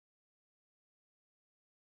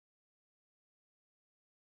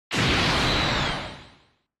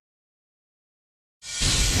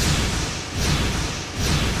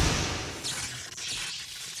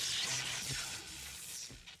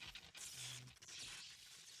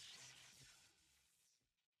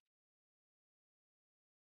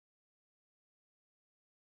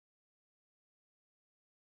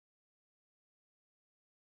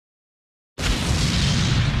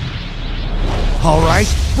All right,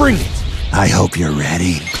 bring it. I hope you're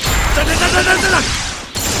ready.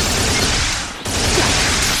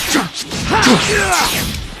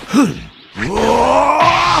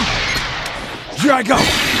 Here I go.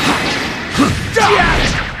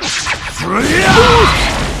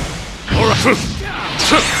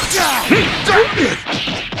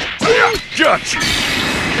 Gotcha!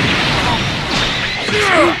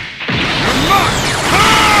 You're mine!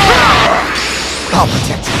 I'll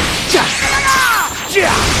protect you.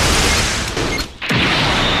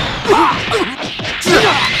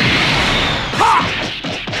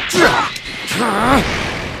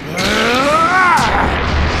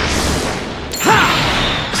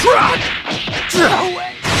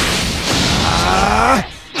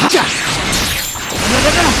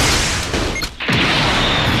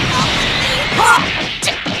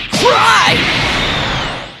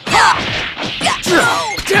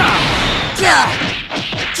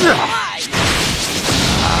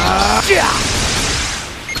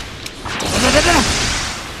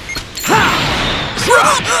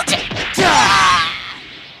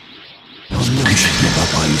 You should give up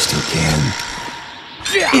while you still can.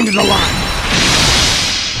 Into the line.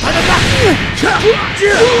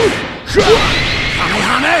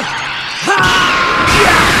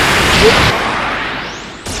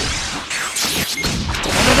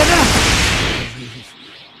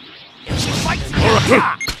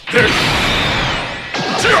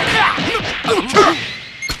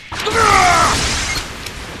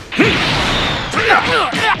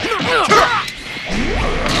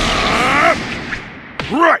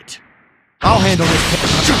 Right! I'll handle this.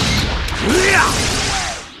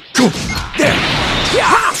 There.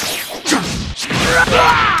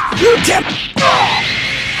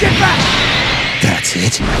 Get back. That's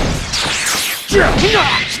it?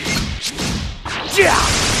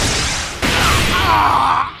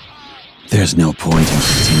 There's no point in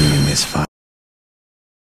continuing this fight.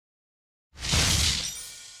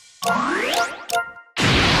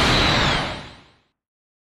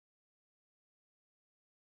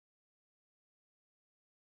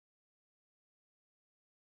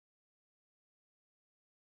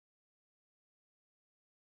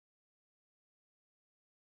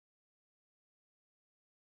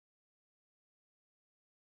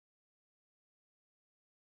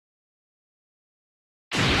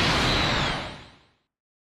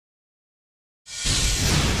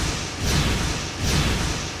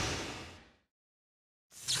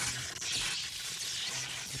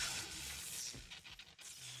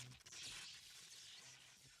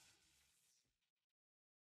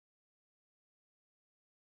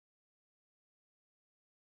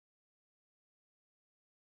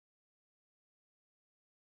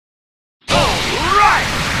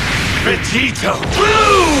 Vegito!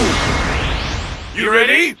 Blue! You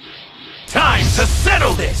ready? Time to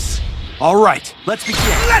settle this! All right, let's begin.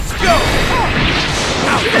 Let's go!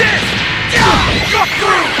 Now this! Go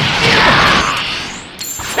through!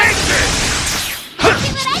 Take this!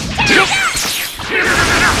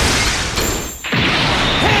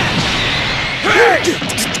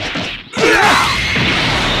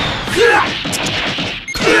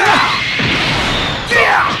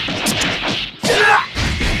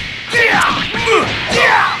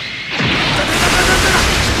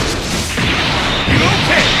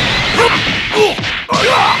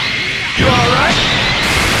 You alright?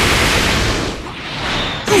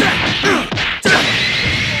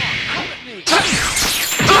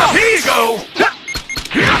 Here you go!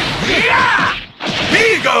 Here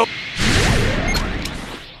you go!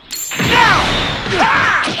 Now!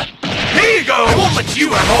 Here you go! I won't let you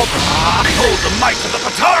have all hold the might of the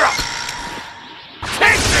Potara!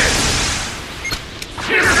 Take this!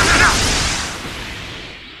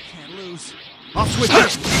 Can't lose. I'll switch it.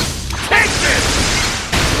 Take this!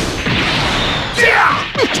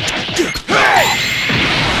 Hey!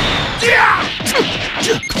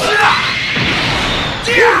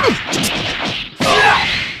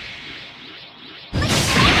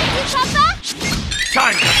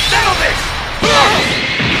 Time to settle this!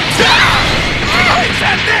 It's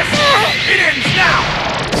at this! It ends now!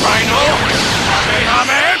 Rhino!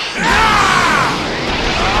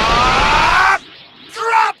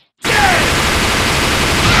 Drop dead!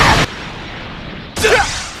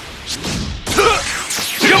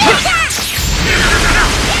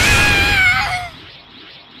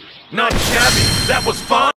 Not shabby. That was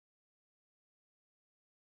fun.